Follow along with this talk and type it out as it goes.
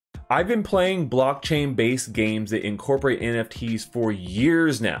I've been playing blockchain-based games that incorporate NFTs for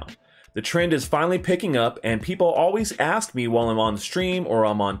years now. The trend is finally picking up, and people always ask me while I'm on stream or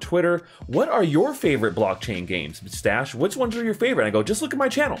I'm on Twitter, what are your favorite blockchain games? Stash, which ones are your favorite? And I go, just look at my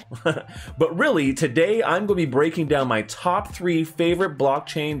channel. But really, today I'm going to be breaking down my top 3 favorite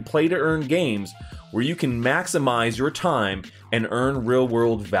blockchain play-to-earn games where you can maximize your time and earn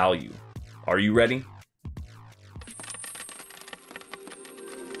real-world value. Are you ready?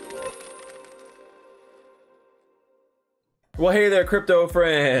 Well, hey there, crypto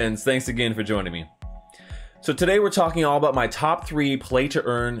friends. Thanks again for joining me. So today we're talking all about my top 3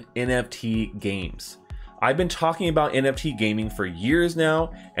 play-to-earn NFT games. I've been talking about NFT gaming for years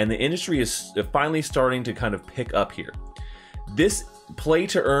now, and the industry is finally starting to kind of pick up here. This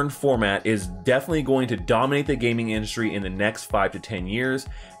play-to-earn format is definitely going to dominate the gaming industry in the next 5 to 10 years,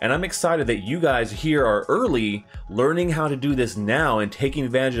 and I'm excited that you guys here are early learning how to do this now and taking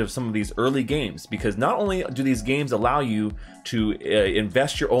advantage of some of these early games, because not only do these games allow you to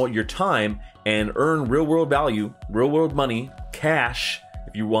invest your time and earn real-world value, real-world money, cash,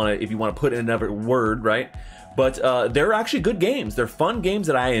 if you want to put in another word, right? But they're actually good games. They're fun games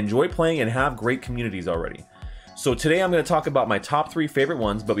that I enjoy playing and have great communities already. So today I'm going to talk about my top 3 favorite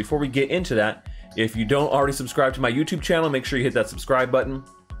ones, but before we get into that, if you don't already subscribe to my YouTube channel, make sure you hit that subscribe button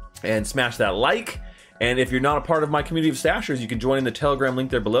and smash that like. And if you're not a part of my community of stashers, you can join in the Telegram link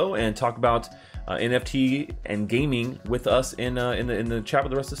there below and talk about NFT and gaming with us in the chat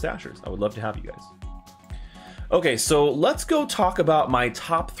with the rest of the stashers. I would love to have you guys. Okay, so let's go talk about my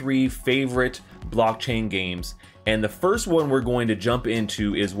top 3 favorite blockchain games. And the first one we're going to jump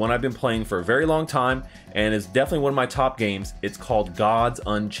into is one I've been playing for a very long time, and is definitely one of my top games. It's called Gods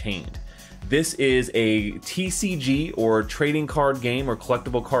Unchained. This is a TCG, or trading card game, or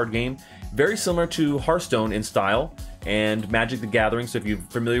collectible card game, very similar to Hearthstone in style and Magic the Gathering. So if you're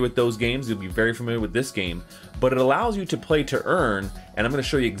familiar with those games, you'll be very familiar with this game. But it allows you to play to earn, and I'm going to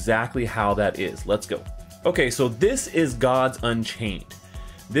show you exactly how that is. Let's go. Okay, so this is Gods Unchained.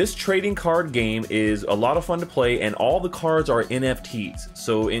 This trading card game is a lot of fun to play, and all the cards are NFTs.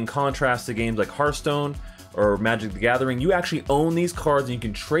 So in contrast to games like Hearthstone or Magic the Gathering, you actually own these cards and you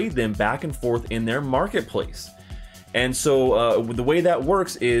can trade them back and forth in their marketplace. And so the way that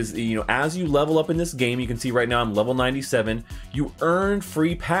works is, as you level up in this game, you can see right now I'm level 97, you earn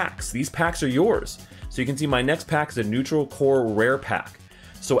free packs. These packs are yours. So you can see my next pack is a neutral core rare pack.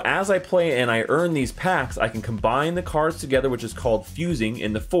 So as I play and I earn these packs, I can combine the cards together, which is called fusing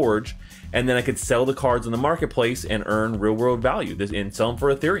in the Forge, and then I could sell the cards in the marketplace and earn real-world value and sell them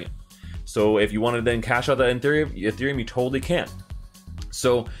for Ethereum. So if you want to then cash out that Ethereum, you totally can.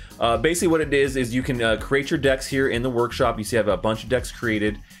 So basically what it is you can create your decks here in the workshop. You see I have a bunch of decks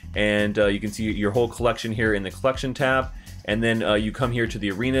created, and you can see your whole collection here in the collection tab. And then you come here to the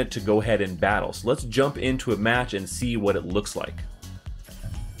arena to go ahead and battle. So let's jump into a match and see what it looks like.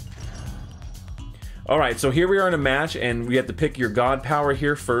 Alright, so here we are in a match, and we have to pick your god power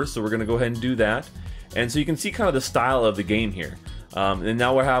here first, so we're going to go ahead and do that. And so you can see kind of the style of the game here. And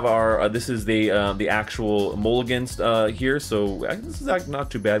now we have our, this is the actual mulligans here, so this is actually not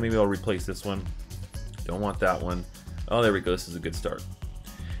too bad. Maybe I'll replace this one. Don't want that one. Oh, there we go, this is a good start.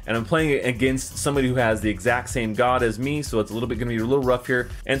 And I'm playing against somebody who has the exact same god as me, so it's going to be a little rough here.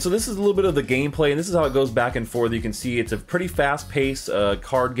 And so this is a little bit of the gameplay, and this is how it goes back and forth. You can see it's a pretty fast-paced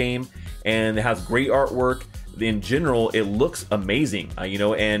card game, and it has great artwork. In general, it looks amazing,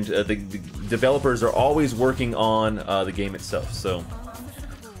 and the developers are always working on the game itself. So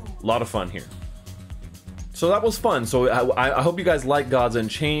a lot of fun here. So that was fun. So I hope you guys like Gods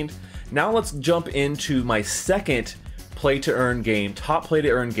Unchained. Now let's jump into my second play-to-earn game, top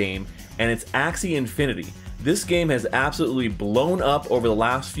play-to-earn game, and it's Axie Infinity. This game has absolutely blown up over the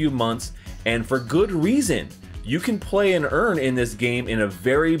last few months, and for good reason. You can play and earn in this game in a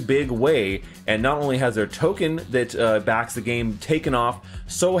very big way, and not only has their token that backs the game taken off,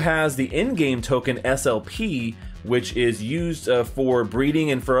 so has the in-game token SLP, which is used for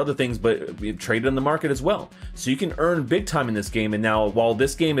breeding and for other things, but traded on the market as well. So you can earn big time in this game. And now, while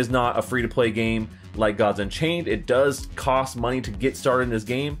this game is not a free-to-play game like Gods Unchained, it does cost money to get started in this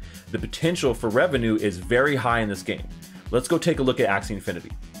game. The potential for revenue is very high in this game. Let's go take a look at Axie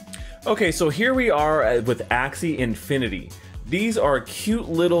Infinity. Okay, so here we are with Axie Infinity. These are cute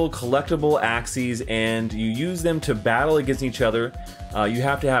little collectible Axies, and you use them to battle against each other. You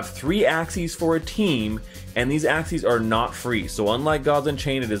have to have 3 Axies for a team, and these Axies are not free. So unlike Gods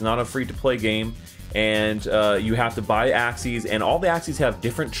Unchained, it is not a free-to-play game, and you have to buy Axies, and all the Axies have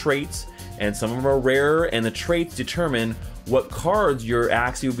different traits, and some of them are rarer, and the traits determine what cards your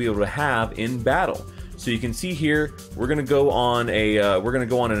Axie will be able to have in battle. So you can see here, we're gonna go on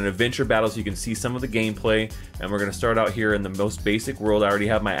an adventure battle so you can see some of the gameplay. And we're gonna start out here in the most basic world. I already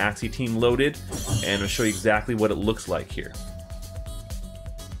have my Axie team loaded, and I'll show you exactly what it looks like here.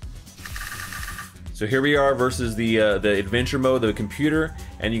 So here we are versus the adventure mode, the computer,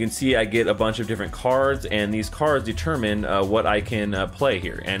 and you can see I get a bunch of different cards, and these cards determine what I can play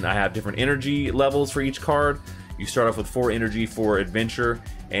here. And I have different energy levels for each card. You start off with 4 energy for adventure,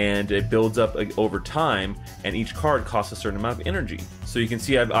 and it builds up over time, and each card costs a certain amount of energy. So you can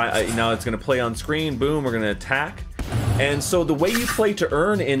see now it's going to play on screen, boom, we're going to attack. And so the way you play to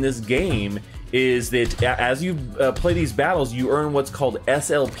earn in this game is that as you play these battles, you earn what's called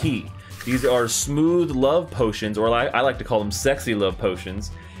SLP. These are smooth love potions, or I like to call them sexy love potions.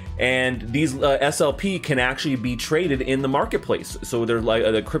 And these SLP can actually be traded in the marketplace. So they're like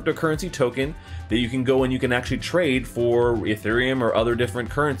a cryptocurrency token that you can go and you can actually trade for Ethereum or other different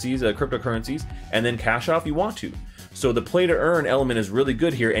currencies, cryptocurrencies, and then cash out if you want to. So the play to earn element is really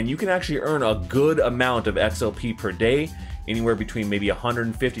good here, and you can actually earn a good amount of XLP per day, anywhere between maybe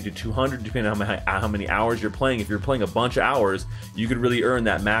 150 to 200, depending on how many hours you're playing. If you're playing a bunch of hours, you could really earn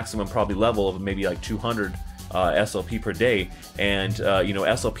that maximum probably level of maybe like 200 SLP per day. And you know,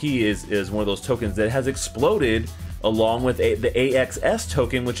 SLP is one of those tokens that has exploded along with the yt1s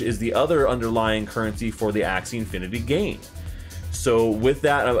token, which is the other underlying currency for the Axie Infinity game. So with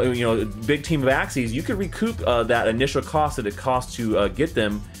that, you know, big team of Axies, you could recoup that initial cost that it costs to get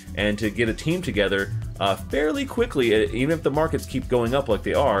them and to get a team together fairly quickly, even if the markets keep going up like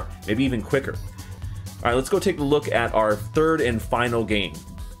they are, maybe even quicker. All right, let's go take a look at our third and final game.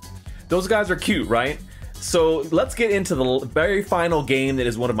 Those guys are cute, right? So let's get into the very final game that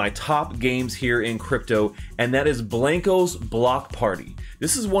is one of my top games here in crypto, and that is Blanco's Block Party.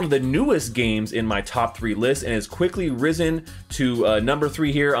 This is one of the newest games in my top 3 list, and has quickly risen to number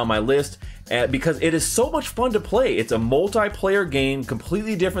 3 here on my list because it is so much fun to play. It's a multiplayer game,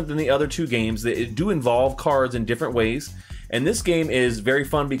 completely different than the other 2 games that do involve cards in different ways. And this game is very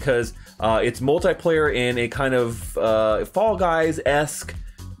fun because it's multiplayer in a kind of Fall Guys-esque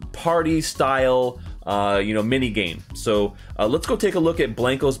party style you know, mini game. So let's go take a look at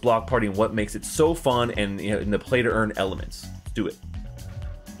Blanco's Block Party and what makes it so fun, and you know, in the play to earn elements. Let's do it.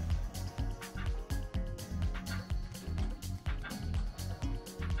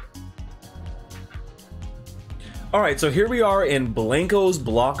 Alright, so here we are in Blanco's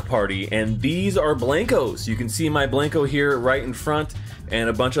Block Party, and these are Blancos. You can see my Blanco here right in front, and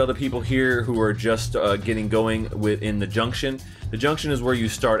a bunch of other people here who are just getting going within the junction. The junction is where you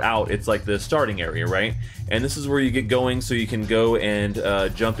start out. It's like the starting area, right? And this is where you get going so you can go and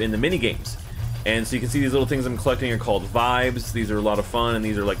jump in the mini games. And so you can see these little things I'm collecting are called vibes. These are a lot of fun, and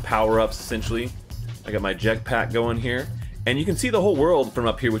these are like power-ups essentially. I got my jetpack going here. And you can see the whole world from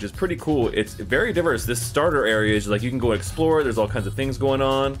up here, which is pretty cool. It's very diverse. This starter area is like you can go explore. There's all kinds of things going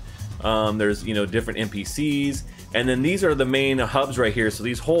on. There's, you know, different NPCs. And then these are the main hubs right here. So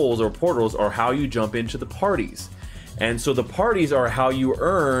these holes or portals are how you jump into the parties. And so the parties are how you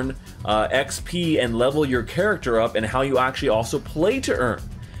earn XP and level your character up, and how you actually also play to earn.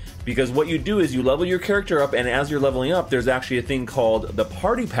 Because what you do is you level your character up, and as you're leveling up, there's actually a thing called the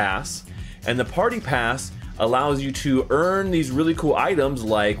Party Pass. And the Party Pass allows you to earn these really cool items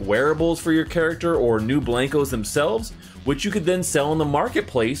like wearables for your character or new Blancos themselves, which you could then sell in the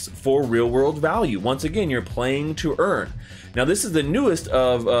marketplace for real world value. Once again, you're playing to earn. Now this is the newest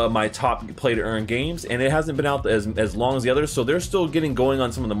of my top play to earn games, and it hasn't been out as long as the others, so they're still getting going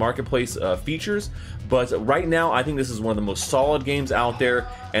on some of the marketplace features. But right now I think this is one of the most solid games out there,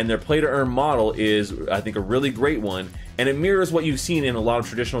 and their play to earn model is, I think, a really great one. And it mirrors what you've seen in a lot of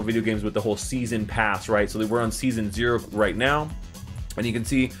traditional video games with the whole season pass, right? So we're on season 0 right now. And you can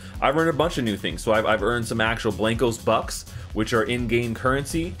see I've earned a bunch of new things. So I've earned some actual Blancos bucks, which are in-game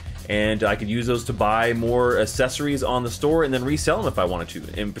currency, and I could use those to buy more accessories on the store and then resell them if I wanted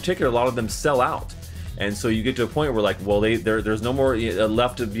to. In particular, a lot of them sell out. And so you get to a point where, like, well, there's no more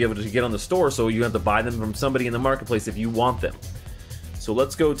left to be able to get on the store, so you have to buy them from somebody in the marketplace if you want them. So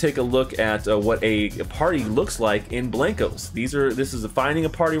let's go take a look at what a party looks like in Blancos. This is finding a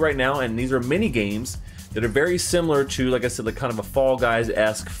party right now, and these are mini games that are very similar to, like I said, like kind of a Fall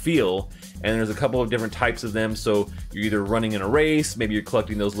Guys-esque feel. And there's a couple of different types of them. So you're either running in a race, maybe you're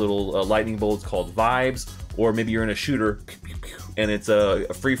collecting those little lightning bolts called vibes, or maybe you're in a shooter and it's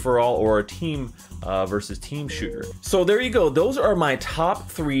a free-for-all or a team versus team shooter. So there you go. Those are my top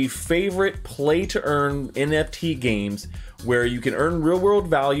 3 favorite play-to-earn NFT games where you can earn real-world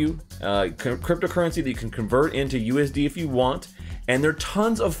value, cryptocurrency that you can convert into USD if you want, and they're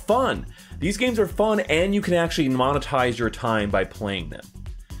tons of fun. These games are fun, and you can actually monetize your time by playing them.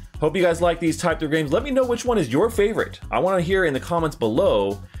 Hope you guys like these type 3 games. Let me know which one is your favorite. I want to hear in the comments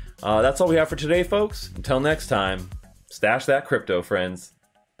below. That's all we have for today, folks. Until next time, stash that crypto, friends.